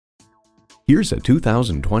Here's a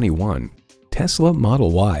 2021 Tesla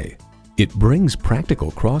Model Y. It brings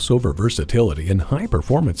practical crossover versatility and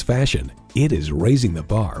high-performance fashion. It is raising the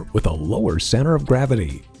bar with a lower center of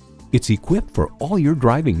gravity. It's equipped for all your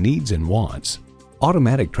driving needs and wants.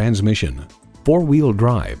 Automatic transmission, four-wheel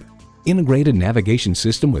drive, integrated navigation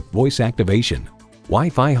system with voice activation,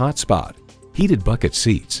 Wi-Fi hotspot, heated bucket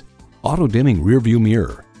seats, auto-dimming rearview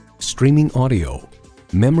mirror, streaming audio,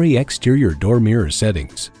 memory exterior door mirror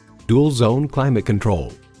settings, dual-zone climate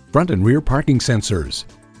control, front and rear parking sensors,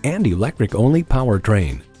 and electric-only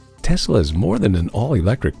powertrain. Tesla is more than an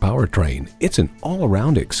all-electric powertrain. It's an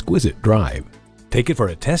all-around exquisite drive. Take it for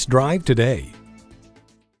a test drive today.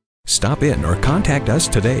 Stop in or contact us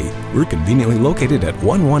today. We're conveniently located at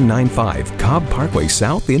 1195 Cobb Parkway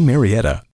South in Marietta.